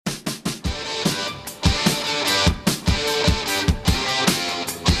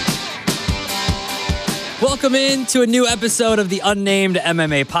Welcome in to a new episode of the Unnamed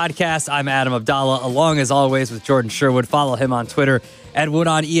MMA Podcast. I'm Adam Abdallah, along as always with Jordan Sherwood. Follow him on Twitter at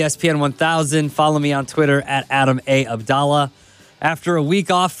WoodOnESPN1000. Follow me on Twitter at Adam A. Abdallah. After a week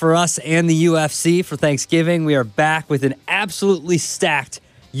off for us and the UFC for Thanksgiving, we are back with an absolutely stacked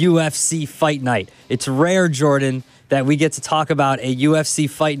UFC fight night. It's rare, Jordan, that we get to talk about a UFC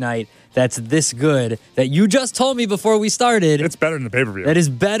fight night that's this good that you just told me before we started. It's better than the pay-per-view. That is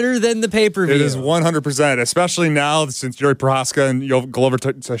better than the pay-per-view. It is 100%, especially now since Yuri Prochazka and Glover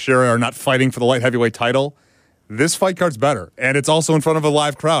Teixeira are not fighting for the light heavyweight title. This fight card's better, and it's also in front of a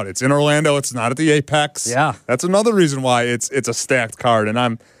live crowd. It's in Orlando. It's not at the Apex. Yeah, that's another reason why it's a stacked card. And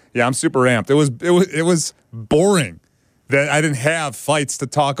I'm super amped. It was boring that I didn't have fights to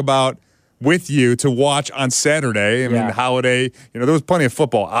talk about with you to watch on Saturday. I mean, holiday, there was plenty of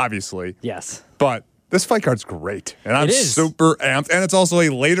football, obviously. Yes. But this fight card's great, and I'm super amped. And it's also a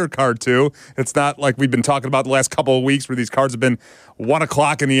later card, too. It's not like we've been talking about the last couple of weeks where these cards have been 1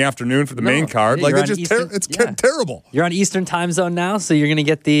 o'clock in the afternoon for the main card. Yeah, like, it's terrible. You're on Eastern time zone now, so you're going to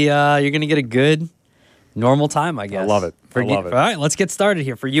get a good normal time, I guess. I love it. I love it. All right, let's get started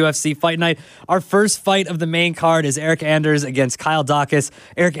here for UFC Fight Night. Our first fight of the main card is Eryk Anders against Kyle Daukaus.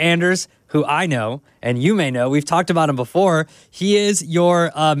 Eryk Anders, who I know, and you may know, we've talked about him before. He is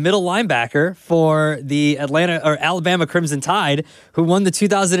your middle linebacker for the Alabama Crimson Tide, who won the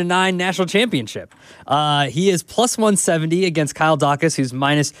 2009 national championship. He is plus 170 against Kyle Daukaus, who's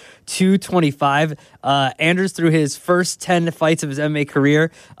minus 225. Anders, through his first 10 fights of his MMA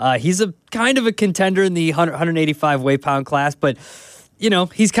career, he's a kind of a contender in the 185 weight pound class, but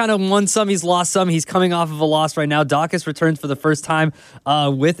he's kind of won some, he's lost some. He's coming off of a loss right now. Daukaus returns for the first time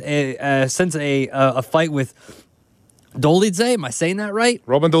with a fight with Dolidze. Am I saying that right?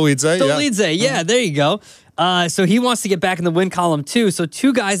 Roman Dolidze. Dolidze, yeah, there you go. So he wants to get back in the win column too. So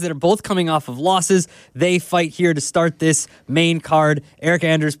two guys that are both coming off of losses. They fight here to start this main card. Eryk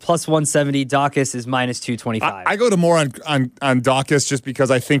Anders plus 170. Daukaus is minus 225. I go to more on Daukaus just because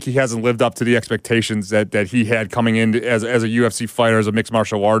I think he hasn't lived up to the expectations that he had coming in as a UFC fighter, as a mixed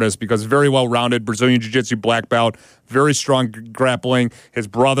martial artist, because very well-rounded Brazilian Jiu-Jitsu black belt, very strong grappling. His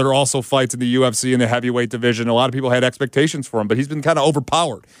brother also fights in the UFC in the heavyweight division. A lot of people had expectations for him, but he's been kind of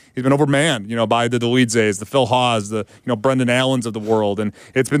overpowered. He's been overmanned, by the Dolidzes, the Phil Haas, the Brendan Allens of the world, and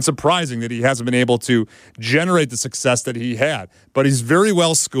it's been surprising that he hasn't been able to generate the success that he had. But he's very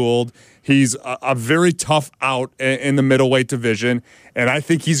well schooled. He's a very tough out in the middleweight division, and I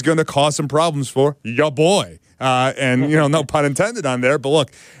think he's going to cause some problems for your boy. No pun intended on there, but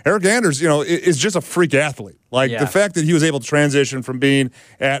look, Eryk Anders, is just a freak athlete. The fact that he was able to transition from being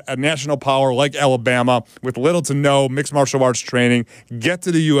at a national power like Alabama with little to no mixed martial arts training, get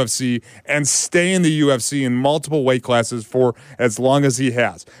to the UFC, and stay in the UFC in multiple weight classes for as long as he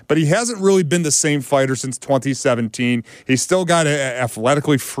has. But he hasn't really been the same fighter since 2017. He's still got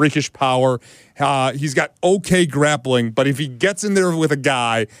athletically freakish power. He's got okay grappling, but if he gets in there with a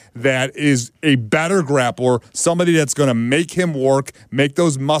guy that is a better grappler, somebody that's going to make him work, make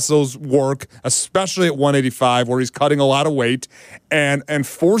those muscles work, especially at 185 where he's cutting a lot of weight, and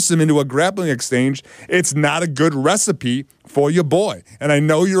force him into a grappling exchange, it's not a good recipe for your boy. And I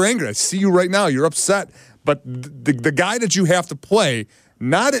know you're angry. I see you right now. You're upset. But the guy that you have to play,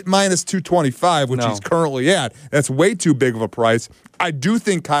 not at minus 225, which he's currently at, that's way too big of a price. I do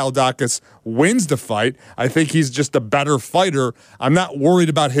think Kyle Daukaus wins the fight. I think he's just a better fighter. I'm not worried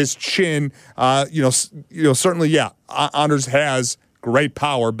about his chin. Certainly, Anders has great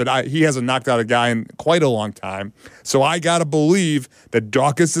power, but he hasn't knocked out a guy in quite a long time. So I got to believe that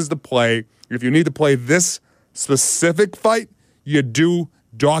Daukaus is the play. If you need to play this specific fight, you do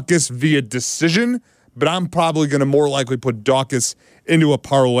Daukaus via decision, but I'm probably going to more likely put Daukaus into a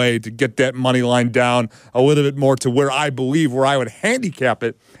parlay to get that money line down a little bit more to where I would handicap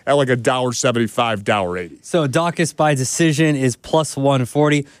it at like $1.75, $1.80. So Daukaus by decision is plus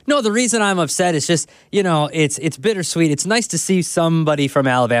 140. No, the reason I'm upset is just, it's bittersweet. It's nice to see somebody from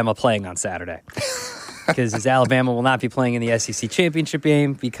Alabama playing on Saturday. Because Alabama will not be playing in the SEC championship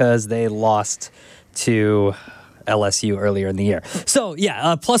game because they lost to LSU earlier in the year. So,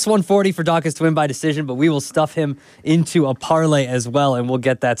 plus 140 for Daukaus to win by decision, but we will stuff him into a parlay as well, and we'll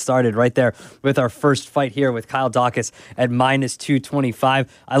get that started right there with our first fight here with Kyle Daukaus at minus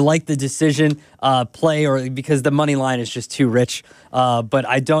 225. I like the decision play because the money line is just too rich. But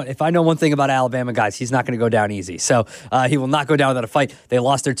if I know one thing about Alabama, guys, he's not going to go down easy. So he will not go down without a fight. They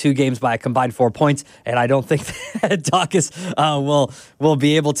lost their 2 games by a combined 4 points, and I don't think that Daukaus will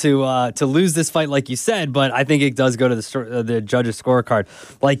be able to lose this fight like you said, but I think it does go to the judges' scorecard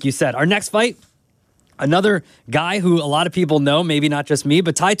like you said. Our next fight, Another guy who a lot of people know, maybe not just me,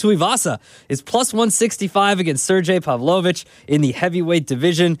 but Tai Tuivasa is plus 165 against Sergey Pavlovich in the heavyweight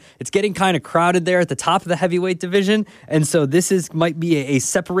division. It's getting kind of crowded there at the top of the heavyweight division, and so this might be a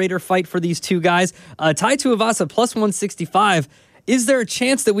separator fight for these two guys. Tai Tuivasa plus 165. Is there a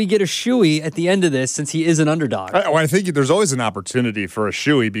chance that we get a shoey at the end of this since he is an underdog? I think there's always an opportunity for a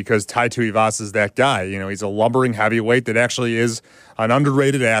shoey because Tai Tuivasa is that guy. You know, he's a lumbering heavyweight that actually is an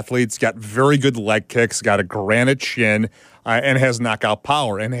underrated athlete. He's got very good leg kicks, got a granite chin, and has knockout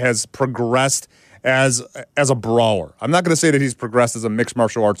power, and has progressed as a brawler. I'm not going to say that he's progressed as a mixed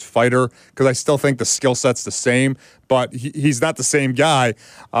martial arts fighter because I still think the skill set's the same, but he's not the same guy,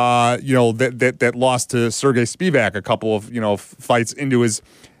 that lost to Sergey Spivak a couple of, fights into his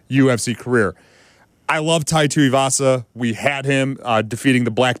UFC career. I love Tai Tuivasa. We had him defeating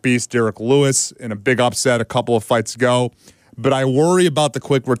the Black Beast, Derek Lewis, in a big upset a couple of fights ago, but I worry about the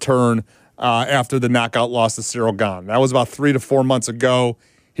quick return after the knockout loss to Cyril Gane. That was about 3 to 4 months ago.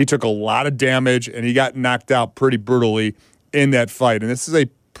 He took a lot of damage, and he got knocked out pretty brutally in that fight. And this is a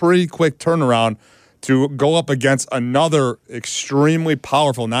pretty quick turnaround to go up against another extremely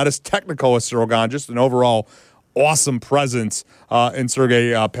powerful, not as technical as Cyril Gane, just an overall awesome presence in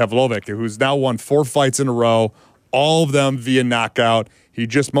Sergey Pavlovich, who's now won 4 fights in a row, all of them via knockout. He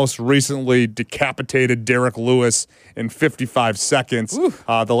just most recently decapitated Derek Lewis in 55 seconds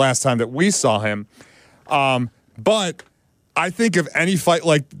the last time that we saw him. But I think if any fight,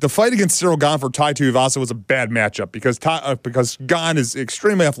 like the fight against Cyril Gane for Tai Tuivasa was a bad matchup because Gane is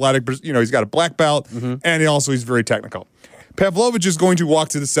extremely athletic. He's got a black belt, and he's very technical. Pavlovich is going to walk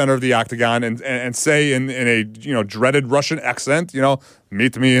to the center of the octagon and say in a dreaded Russian accent,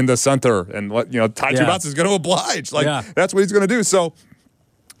 meet me in the center, and Tai Tuivasa is going to oblige. That's what he's going to do. So,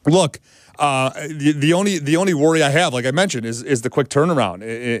 look. The only worry I have, like I mentioned, is the quick turnaround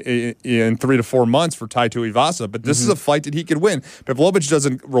in 3 to 4 months for Tai Tuivasa. But this is a fight that he could win. Pavlovich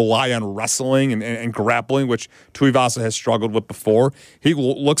doesn't rely on wrestling and grappling, which Tuivasa has struggled with before. He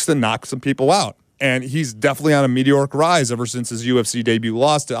looks to knock some people out. And he's definitely on a meteoric rise ever since his UFC debut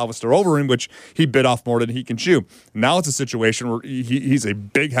loss to Alistair Overeem, which he bit off more than he can chew. Now it's a situation where he's a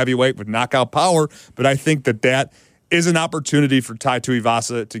big heavyweight with knockout power, but I think that is an opportunity for Tai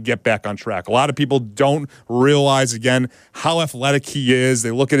Tuivasa to get back on track. A lot of people don't realize, again, how athletic he is.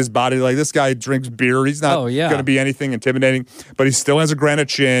 They look at his body like, this guy drinks beer. He's not going to be anything intimidating, but he still has a granite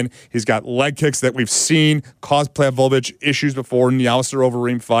chin. He's got leg kicks that we've seen cause Pavlovich issues before in the Alistair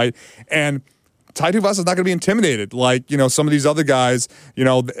Overeem fight. And Tai Tuivasa is not going to be intimidated like, some of these other guys,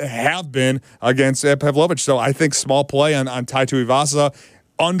 have been against Pavlovich. So I think small play on Tai Tuivasa.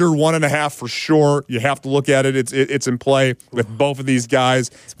 Under 1.5 for sure. You have to look at it. It's in play with both of these guys.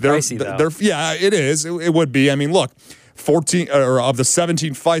 It's pricey, though. Yeah, it is. It would be. I mean, look, 14 of the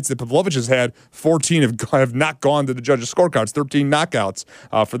 17 fights that Pavlovich has had, 14 have not gone to the judges' scorecards. 13 knockouts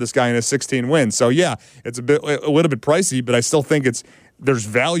for this guy in his 16 wins. So yeah, it's a little bit pricey, but I still think there's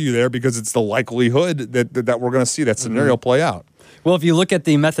value there because it's the likelihood that we're going to see that scenario play out. Well, if you look at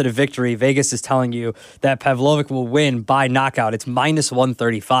the method of victory, Vegas is telling you that Pavlovich will win by knockout. It's minus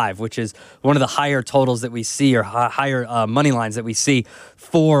 135, which is one of the higher totals that we see or higher money lines that we see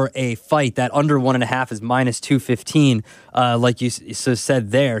for a fight. That under 1.5 is minus 215, like you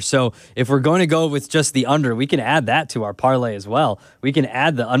said there. So if we're going to go with just the under, we can add that to our parlay as well. We can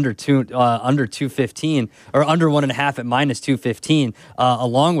add the under 215 or under 1.5 at minus 215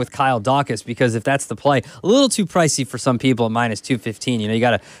 along with Kyle Daukaus, because if that's the play, a little too pricey for some people at minus 215. You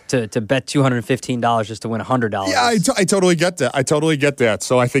got to bet $215 just to win $100. Yeah, I totally get that.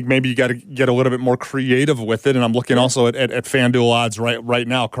 So I think maybe you got to get a little bit more creative with it. And I'm looking also at FanDuel odds right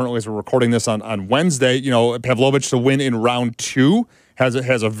now, currently as we're recording this on Wednesday. Pavlovich to win in round 2 has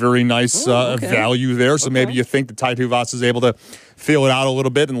a very nice value there. So maybe you think that Tai Tuivasa is able to feel it out a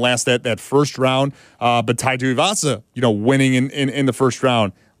little bit and last that first round. But Tai Tuivasa, winning in the first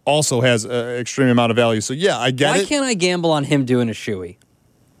round also has an extreme amount of value. So yeah, I get it. Why can't I gamble on him doing a shoey?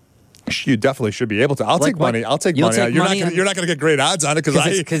 You definitely should be able to. I'll take money. You're not going to get great odds on it because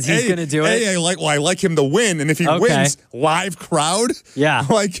he's going to do it. I like him to win, and if he wins, live crowd. Yeah.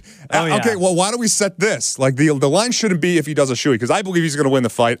 Okay. Well, why don't we set this? Like the line shouldn't be if he does a shoey, because I believe he's going to win the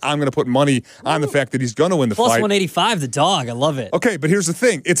fight. I'm going to put money on the fact that he's going to win the Plus fight. 185, the dog. I love it. Okay, but here's the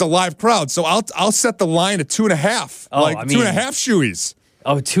thing: it's a live crowd, so I'll set the line at 2.5. 2.5 shoeys.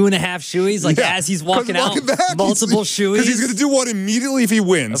 Oh, 2.5 shoeys? As he's walking out, multiple shoeys? Because he's going to do one immediately if he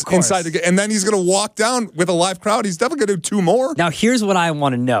wins inside the game. And then he's going to walk down with a live crowd. He's definitely going to do 2 more. Now, here's what I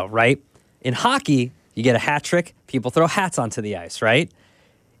want to know, right? In hockey, you get a hat trick. People throw hats onto the ice, right?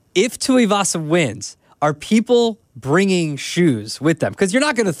 If Tuivasa wins, are people bringing shoes with them? Because you're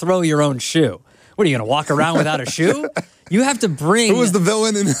not going to throw your own shoe. What are you going to walk around without a shoe? You have to bring. Who was the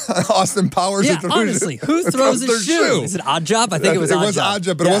villain in Austin Powers? Yeah, honestly, who throws a shoe? Is it Odd Job? I think it was Odd Job. It was Odd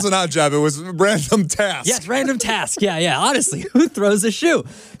Job, but it wasn't Odd Job. It was Random Task. Yes, Random Task. Yeah. Honestly, who throws a shoe?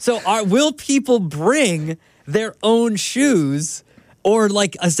 So will people bring their own shoes? Or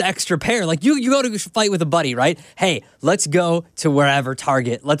like an extra pair. Like you go to fight with a buddy, right? Hey, let's go to wherever,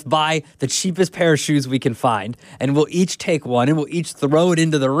 Target. Let's buy the cheapest pair of shoes we can find. And we'll each take one and we'll each throw it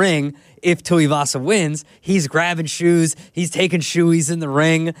into the ring. If Tuivasa wins, he's grabbing shoes. He's taking shoeies in the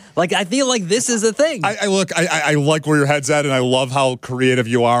ring. Like, I feel like this is a thing. I like where your head's at, and I love how creative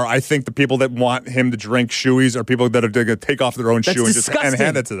you are. I think the people that want him to drink shoeies are people that are going to take off their own shoe and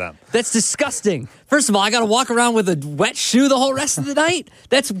hand it to them. That's disgusting. First of all, I got to walk around with a wet shoe the whole rest of the night.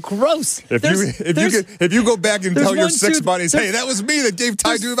 That's gross. If you go back and tell your six buddies, hey, that was me that gave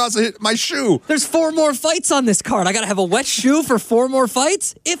Tai Tuivasa my shoe. There's 4 more fights on this card. I got to have a wet shoe for 4 more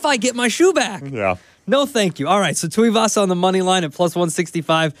fights if I get my shoe back. Yeah. No, thank you. All right, so Tuivasa on the money line at plus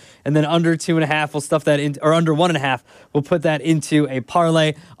 165, and then under 2.5, we'll stuff that in, or under 1.5, we'll put that into a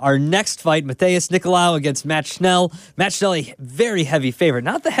parlay. Our next fight, Matheus Nicolau against Matt Schnell. Matt Schnell, a very heavy favorite.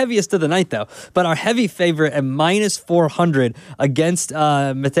 Not the heaviest of the night, though, but our heavy favorite at minus 400 against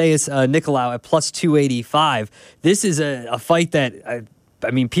Matheus Nicolau at plus 285. This is a fight that... I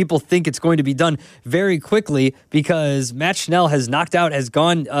mean, people think it's going to be done very quickly because Matt Schnell has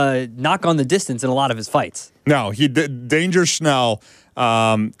gone knock on the distance in a lot of his fights. No, Danger Schnell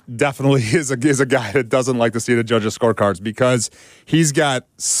definitely is a guy that doesn't like to see the judges' scorecards because he's got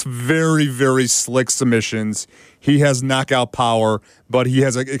very, very slick submissions. He has knockout power, but he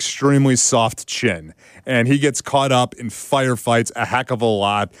has an extremely soft chin. And he gets caught up in firefights a heck of a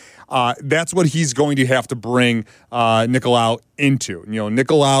lot. That's what he's going to have to bring Nicolau into. You know,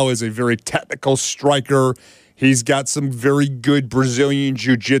 Nicolau is a very technical striker. He's got some very good Brazilian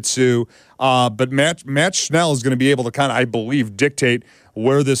jiu-jitsu. But Matt Schnell is going to be able to kind of, I believe, dictate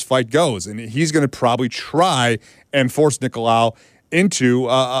where this fight goes. And he's going to probably try and force Nicolau into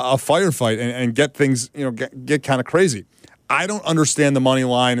a firefight and get things, get kind of crazy. I don't understand the money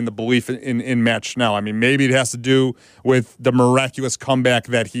line and the belief in Matt Schnell. I mean, maybe it has to do with the miraculous comeback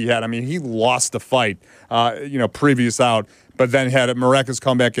that he had. I mean, he lost the fight, previous out, but then had a miraculous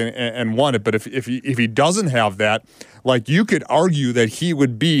comeback and won it. But if he doesn't have that, like you could argue that he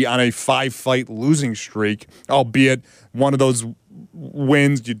would be on a 5-fight losing streak, albeit one of those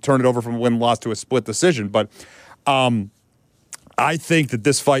wins, you turn it over from a win-loss to a split decision. But I think that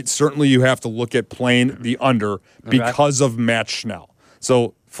this fight, certainly you have to look at playing the under because of Matt Schnell.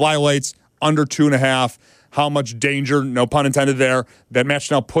 So flyweights, under 2.5, how much danger, no pun intended there, that Matt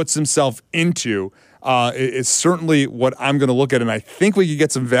Schnell puts himself into is certainly what I'm going to look at. And I think we could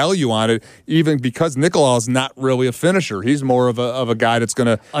get some value on it, even because Nicolau is not really a finisher. He's more of a guy that's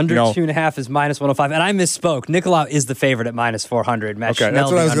going to... Under 2.5 is minus 105. And I misspoke. Nicolau is the favorite at minus 400. Matt Schnell,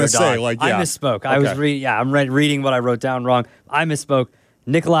 that's what I was going to say. I misspoke. Okay. I was I'm reading what I wrote down wrong. I misspoke.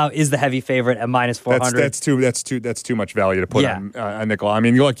 Nicolau is the heavy favorite at minus 400. That's too much value to put on Nicolau. I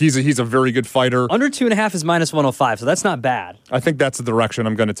mean, look, he's a very good fighter. Under 2.5 is minus 105, so that's not bad. I think that's the direction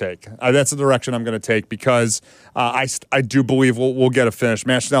I'm going to take. Because I do believe we'll get a finish.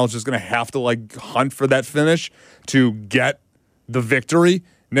 Matt Schnell is just going to have to hunt for that finish to get the victory.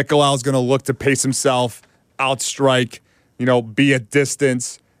 Nicolau is going to look to pace himself, outstrike, be at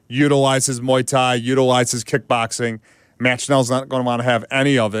distance, utilize his Muay Thai, utilize his kickboxing. Matt Schnell's not going to want to have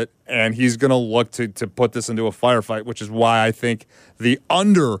any of it, and he's going to look to put this into a firefight, which is why I think the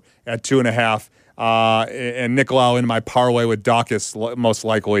under at 2.5 and Nicolau in my parlay with Dawkins most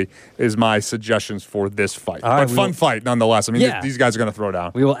likely is my suggestions for this fight. Right, but fun fight nonetheless. I mean, these guys are going to throw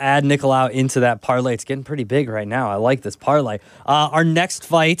down. We will add Nicolau into that parlay. It's getting pretty big right now. I like this parlay. Our next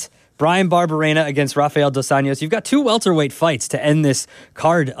fight, Bryan Barberena against Rafael Dos Anjos. You've got 2 welterweight fights to end this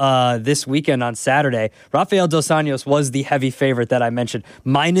card this weekend on Saturday. Rafael Dos Anjos was the heavy favorite that I mentioned.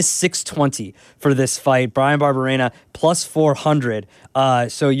 Minus 620 for this fight. Bryan Barberena plus 400.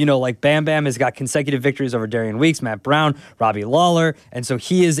 So, Bam Bam has got consecutive victories over Darian Weeks, Matt Brown, Robbie Lawler. And so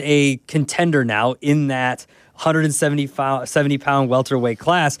he is a contender now in that 170-pound welterweight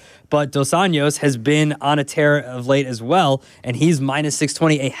class, but Dos Anjos has been on a tear of late as well, and he's minus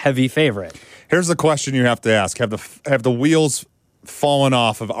 620, a heavy favorite. Here's the question you have to ask: Have the wheels fallen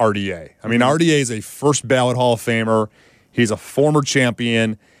off of RDA? I mean, RDA is a first ballot Hall of Famer. He's a former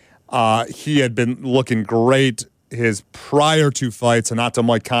champion. He had been looking great his prior 2 fights, Renato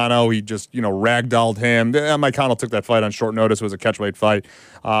Moicano, he just, ragdolled him. Moicano took that fight on short notice. It was a catchweight fight.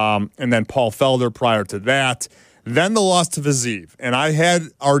 And then Paul Felder prior to that. Then the loss to Fiziev. And I had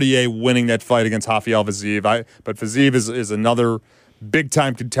RDA winning that fight against Rafael Fiziev. But Fiziev is another big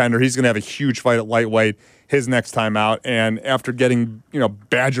time contender. He's going to have a huge fight at lightweight his next time out. And after getting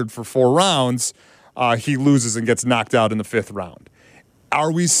badgered for 4 rounds, he loses and gets knocked out in the 5th round.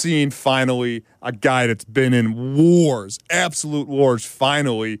 Are we seeing finally a guy that's been in wars, absolute wars,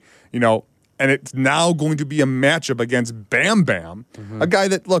 finally, and it's now going to be a matchup against Bam Bam, a guy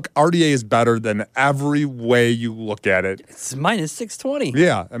that, look, RDA is better than every way you look at it. It's minus 620.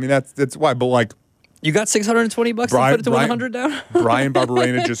 Yeah, I mean, that's why. But, like, you got $620 to put it to 100 down? Bryan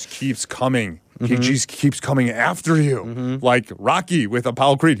Barberena just keeps coming. He just keeps coming after you. Like Rocky with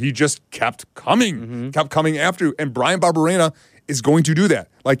Apollo Creed. He just kept coming, kept coming after you. And Bryan Barberena is going to do that.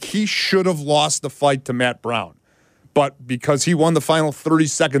 Like, he should have lost the fight to Matt Brown. But because he won the final 30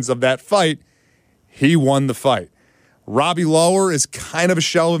 seconds of that fight, he won the fight. Robbie Lawler is kind of a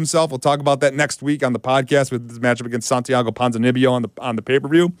shell of himself. We'll talk about that next week on the podcast with his matchup against Santiago Ponzinibbio on the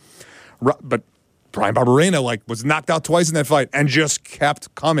pay-per-view. But Bryan Barberena, was knocked out twice in that fight and just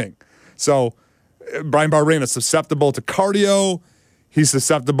kept coming. So Bryan Barberena is susceptible to cardio. He's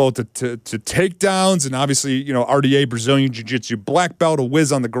susceptible to takedowns. And obviously, RDA, Brazilian Jiu-Jitsu black belt, a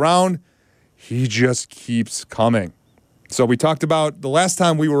whiz on the ground. He just keeps coming. So we talked about, the last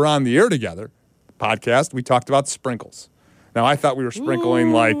time we were on the air together, podcast, we talked about sprinkles. Now, I thought we were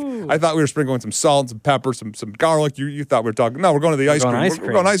sprinkling some salt, some pepper, some garlic. You thought we were talking, no, we're going to the ice cream.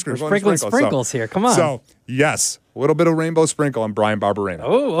 We're going ice cream. We're sprinkling sprinkles here. Come on. So, yes, a little bit of rainbow sprinkle on Bryan Barberena.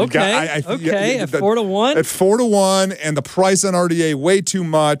 Oh, okay. At 4-1? At 4-1, and the price on RDA way too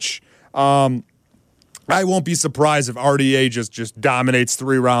much. I won't be surprised if RDA just dominates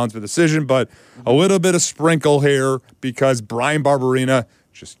 3 rounds with decision, but a little bit of sprinkle here because Bryan Barberena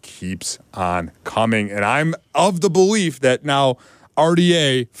just keeps on coming. And I'm of the belief that now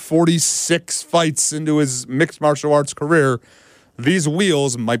RDA, 46 fights into his mixed martial arts career, these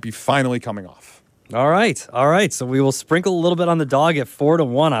wheels might be finally coming off. All right. So we will sprinkle a little bit on the dog at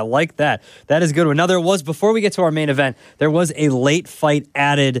 4-1. I like that. That is good. Before we get to our main event, there was a late fight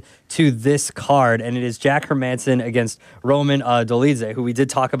added to this card, and it is Jack Hermansson against Roman Dolidze, who we did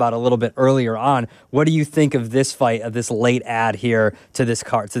talk about a little bit earlier on. What do you think of this fight, of this late add here to this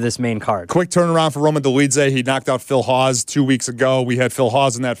card, to this main card? Quick turnaround for Roman Dolidze. He knocked out Phil Hawes 2 weeks ago. We had Phil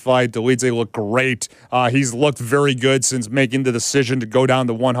Hawes in that fight. Dolidze looked great. He's looked very good since making the decision to go down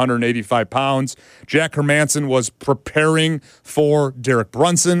to 185 pounds. Jack Hermansson was preparing for Derek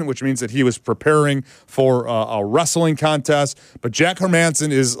Brunson, which means that he was preparing for a wrestling contest. But Jack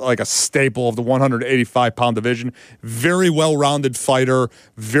Hermansson is like a staple of the 185-pound division. Very well-rounded fighter,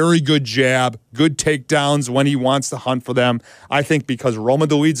 very good jab, good takedowns when he wants to hunt for them. I think because Roman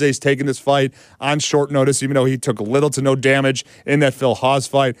Dolidze is taking this fight on short notice, even though he took little to no damage in that Phil Hawes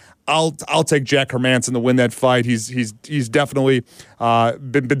fight, I'll take Jack Hermansson to win that fight. He's definitely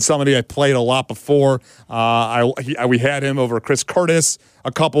been somebody I played a lot before. We had him over Chris Curtis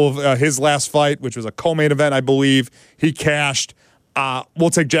a couple of his last fight, which was a co-main event, I believe. He cashed. We'll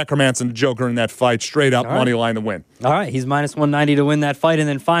take Jack Hermansson to Joker in that fight, straight up money line to win. All right, he's minus 190 to win that fight. And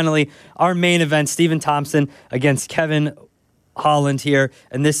then finally, our main event, Stephen Thompson against Kevin Holland here,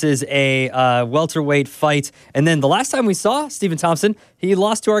 and this is a welterweight fight. And then the last time we saw Stephen Thompson, he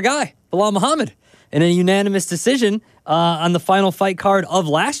lost to our guy, Bilal Muhammad, in a unanimous decision on the final fight card of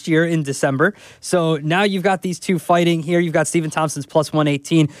last year in December. So now you've got these two fighting here. You've got Stephen Thompson's plus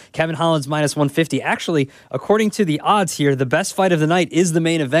 118, Kevin Holland's minus 150. Actually, according to the odds here, the best fight of the night is the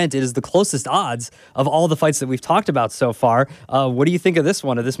main event. It is the closest odds of all the fights that we've talked about so far. What do you think of this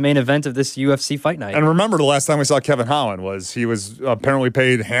one, of this main event of this UFC fight night? And remember, the last time we saw Kevin Holland he was apparently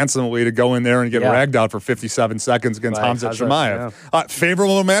paid handsomely to go in there and get ragged out for 57 seconds against Khamzat Chimaev. Yeah.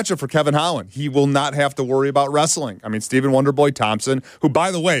 Favorable matchup for Kevin Holland. He will not have to worry about wrestling. I mean, Stephen Wonderboy Thompson, who, by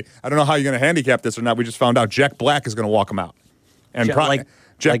the way, I don't know how you're going to handicap this or not. We just found out Jack Black is going to walk him out. And Jack Black.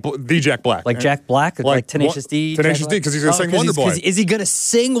 Like Jack Black? Like Tenacious D? Tenacious D, because he's going to sing Wonder Boy. Is he going to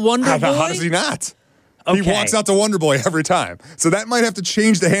sing Wonder Boy? How does he not? Okay. He walks out to Wonder Boy every time. So that might have to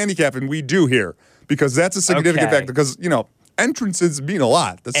change the handicap, and we do here, because that's a significant factor. Because, entrances mean a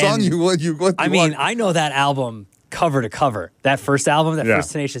lot. The song I know that album cover to cover. That first album,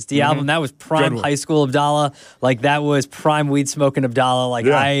 first Tenacious D album, that was prime high school Abdallah. Like, that was prime weed smoking Abdallah. Like,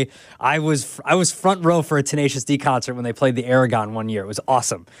 I was front row for a Tenacious D concert when they played the Aragon one year. It was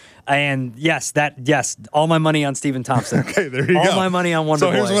awesome. And yes, all my money on Stephen Thompson. Okay, there you go. All my money on Wonder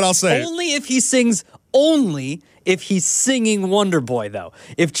Boy. So here's what I'll say. Only if he's singing Wonder Boy, though.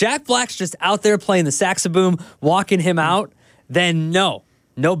 If Jack Black's just out there playing the saxoboom, walking him out, then no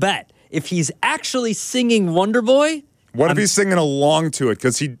bet. If he's actually singing Wonder Boy, what if he's singing along to it?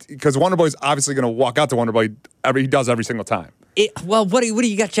 Because Wonder Boy's obviously going to walk out to Wonder Boy. He does every single time. What do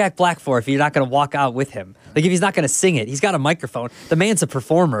you got Jack Black for if you're not going to walk out with him? Like, if he's not going to sing it, he's got a microphone. The man's a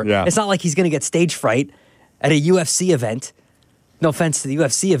performer. Yeah. It's not like he's going to get stage fright at a UFC event. No offense to the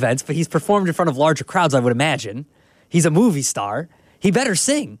UFC events, but he's performed in front of larger crowds, I would imagine. He's a movie star. He better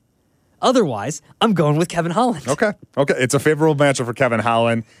sing. Otherwise, I'm going with Kevin Holland. Okay. It's a favorable matchup for Kevin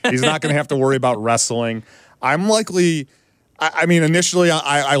Holland. He's not going to have to worry about wrestling. I'm likely... I mean, initially,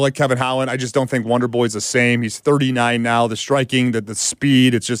 I like Kevin Holland. I just don't think Wonder Boy's the same. He's 39 now. The striking, the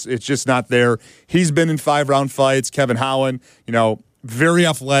speed, it's just not there. He's been in 5-round fights. Kevin Holland, very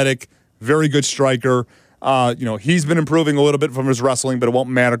athletic, very good striker. He's been improving a little bit from his wrestling, but it won't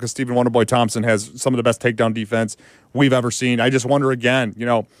matter because Stephen Wonderboy Thompson has some of the best takedown defense we've ever seen. I just wonder again,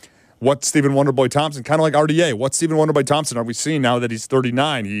 what Stephen Wonderboy Thompson, kind of like RDA, what Stephen Wonderboy Thompson are we seeing now that he's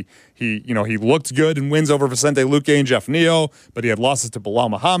 39? He looked good in wins over Vicente Luque and Jeff Neo, but he had losses to Bilal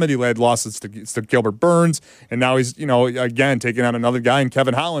Muhammad, he had losses to Gilbert Burns, and now he's, again, taking on another guy in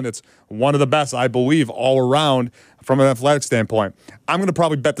Kevin Holland. It's one of the best, I believe, all around from an athletic standpoint. I'm going to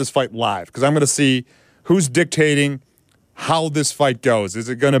probably bet this fight live because I'm going to see who's dictating how this fight goes. Is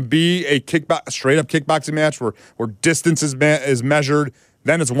it going to be a straight-up kickboxing match where distance is measured?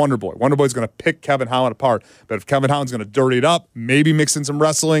 Then it's Wonder Boy. Wonder Boy's going to pick Kevin Holland apart. But if Kevin Holland's going to dirty it up, maybe mix in some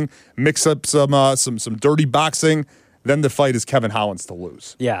wrestling, mix up some dirty boxing, then the fight is Kevin Holland's to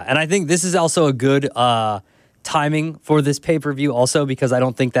lose. Yeah, and I think this is also a good timing for this pay-per-view also because I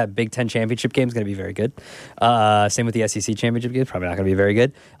don't think that Big Ten championship game is going to be very good. Same with the SEC championship game, probably not going to be very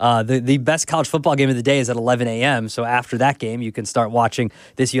good. The best college football game of the day is at 11 a.m., so after that game, you can start watching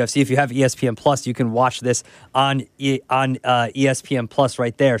this UFC. If you have ESPN Plus, you can watch this on ESPN Plus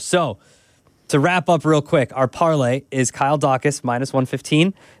right there. So, to wrap up real quick, our parlay is Kyle Dawkins minus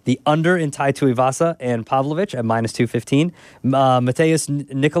 115, the under in Tai Tuivasa and Pavlovich at minus 215, Mateus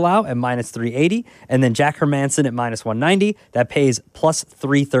Nicolau at minus 380, and then Jack Hermanson at minus 190. That pays plus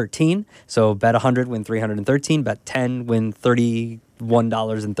 313. So bet 100, win 313. Bet 10, win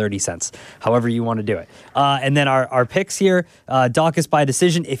 $31.30, however you want to do it. And then our picks here, Dawkins by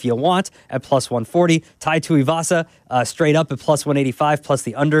decision if you want at plus 140. Tai Tuivasa straight up at plus 185, plus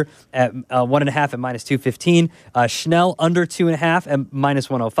the under at 1.5 at minus 215. Schnell under 2.5 at minus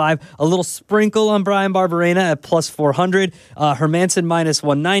 105. A little sprinkle on Brian Barberena at plus 400. Hermanson minus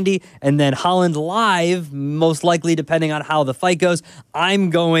 190. And then Holland live, most likely depending on how the fight goes. I'm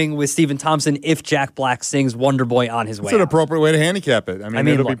going with Stephen Thompson if Jack Black sings Wonder Boy on his way It's an out. appropriate way to handicap it. I mean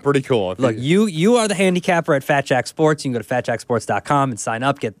it'll be pretty cool. Look, you are the handicapper at Fat Jack Sports. You can go to fatjacksports.com and sign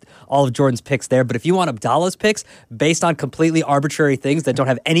up, get all of Jordan's picks there. But if you want Abdallah's picks based on completely arbitrary things that don't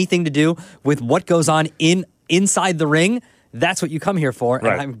have anything to do with what goes on inside the ring, that's what you come here for.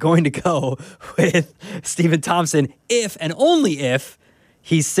 Right. And I'm going to go with Stephen Thompson if and only if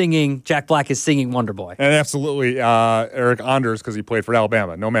Jack Black is singing Wonder Boy. And absolutely Eric Anders because he played for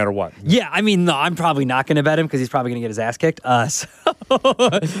Alabama, no matter what. Yeah, I mean, no, I'm probably not going to bet him because he's probably going to get his ass kicked. So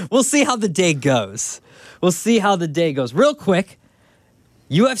we'll see how the day goes. Real quick,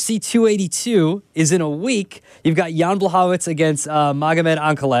 UFC 282 is in a week. You've got Jan Blachowicz against Magomed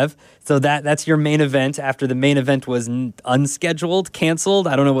Ankalaev. So that's your main event after the main event was unscheduled, canceled.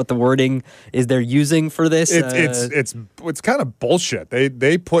 I don't know what the wording is they're using for this. It's kind of bullshit.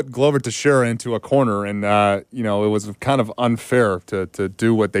 They put Glover Teixeira into a corner, and it was kind of unfair to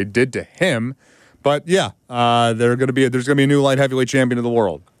do what they did to him. But yeah, there's going to be a new light heavyweight champion of the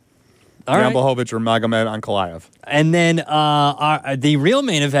world. Jan Blachowicz or Magomed Ankalaev. And then the real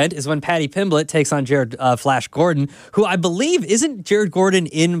main event is when Paddy Pimblett takes on Jared Flash Gordon, who I believe isn't Jared Gordon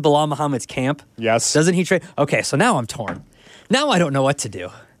in Bilal Muhammad's camp? Yes. Doesn't he train? Okay, so now I'm torn. Now I don't know what to do.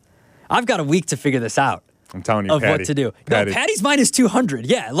 I've got a week to figure this out. I'm telling you, of Paddy. What to do. No, Paddy's minus 200.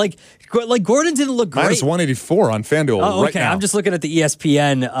 Yeah, like Gordon didn't look great. Minus 184 on FanDuel right now. I'm just looking at the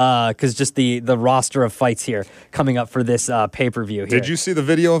ESPN because just the roster of fights here coming up for this pay-per-view here. Did you see the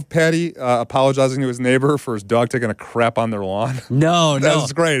video of Paddy apologizing to his neighbor for his dog taking a crap on their lawn? No.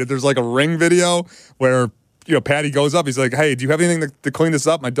 That's great. There's like a ring video where Paddy goes up. He's like, "Hey, do you have anything to clean this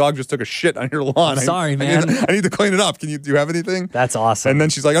up? My dog just took a shit on your lawn. I'm sorry, man. I need to clean it up. Do you have anything?" That's awesome. And then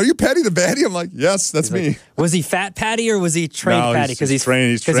she's like, "Are you Paddy the Baddie?" I'm like, "Yes, that's me." Like, was he fat Paddy or was he trained Paddy? Because he's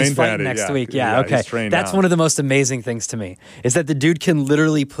trained fighting Paddy next week. Yeah, okay. He's trained That's now. one of the most amazing things to me is that the dude can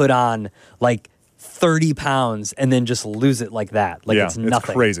literally put on like 30 pounds and then just lose it like that. Like it's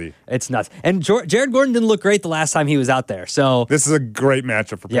nothing. It's crazy. It's nuts. And Jared Gordon didn't look great the last time he was out there. So this is a great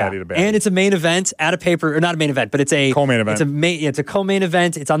matchup for Paddy to Baddie. And it's a main event at a or not a main event, but it's a co-main event. It's a co-main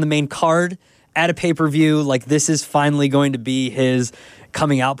event. It's on the main card at a pay-per-view. Like this is finally going to be his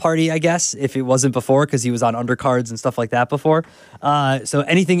coming out party, I guess, if it wasn't before, because he was on undercards and stuff like that before. So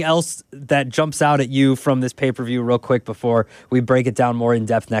anything else that jumps out at you from this pay-per-view real quick before we break it down more in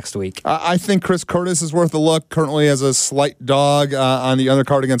depth next week? I think Chris Curtis is worth a look, currently as a slight dog on the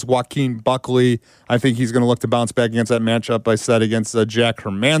undercard against Joaquin Buckley. I think he's going to look to bounce back against that matchup I said against Jack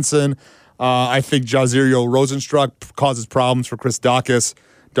Hermanson. I think Jazirio Rosenstruck causes problems for Chris Daukaus.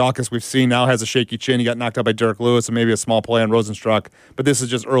 Daukaus, we've seen now, has a shaky chin. He got knocked out by Derek Lewis, and maybe a small play on Rosenstruck. But this is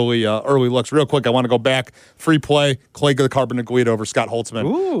just early looks. Real quick, I want to go back. Free play, Clay Carpenter Guida over Scott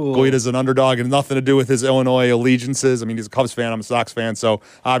Holtzman. Guida's an underdog, and nothing to do with his Illinois allegiances. I mean, he's a Cubs fan. I'm a Sox fan, so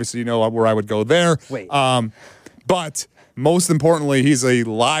obviously you know where I would go there. Wait. But most importantly, he's a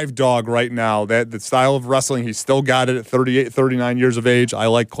live dog right now. That the style of wrestling, he's still got it at 38, 39 years of age. I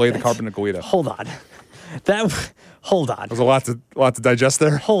like Clay the Carpenter Guida. Hold on. Hold on. There's a lot to digest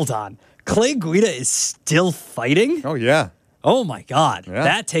there. Hold on. Clay Guida is still fighting? Oh, yeah. Oh, my God. Yeah.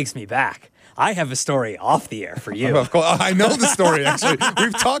 That takes me back. I have a story off the air for you. Of course, I know the story, actually.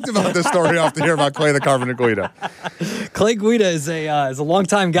 We've talked about this story off the air about Clay the Carpenter Guida. Clay Guida is a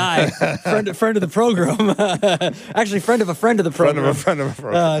longtime guy, friend of the program. Actually, friend of a friend of the program. Friend of a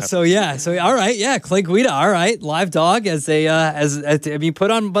program. So all right, yeah, Clay Guida, all right, live dog as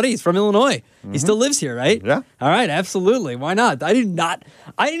put on, buddy. He's from Illinois. He still lives here, right? Yeah. All right, absolutely. Why not? I didn't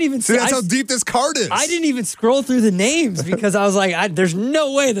even see. That's how deep this card is. I didn't even scroll through the names because I was like, there's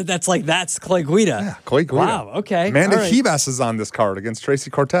no way that's Clay Guida. Yeah, Clay Guida. Wow. Okay. Amanda Hebas is on this card against Tracy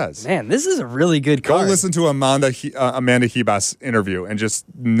Cortez. Man, this is a really good card. Go listen to Amanda Hebas interview and just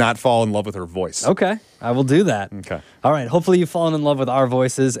not fall in love with her voice. Okay. I will do that. Okay. All right. Hopefully you've fallen in love with our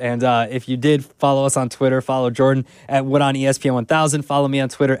voices. And if you did, follow us on Twitter. Follow Jordan at Wood on ESPN 1000. Follow me on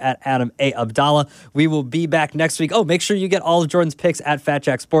Twitter at Adam A. Abdallah. We will be back next week. Oh, make sure you get all of Jordan's picks at Fat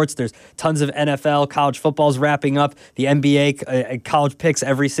Jack Sports. There's tons of NFL, college football's wrapping up, the NBA, college picks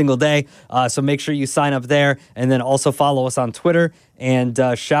every single day. So make sure you sign up there. And then also follow us on Twitter and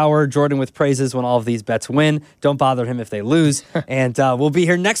shower Jordan with praises when all of these bets win. Don't bother him if they lose. And we'll be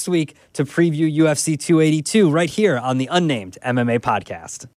here next week to preview UFC 282 right here on the Unnamed MMA Podcast.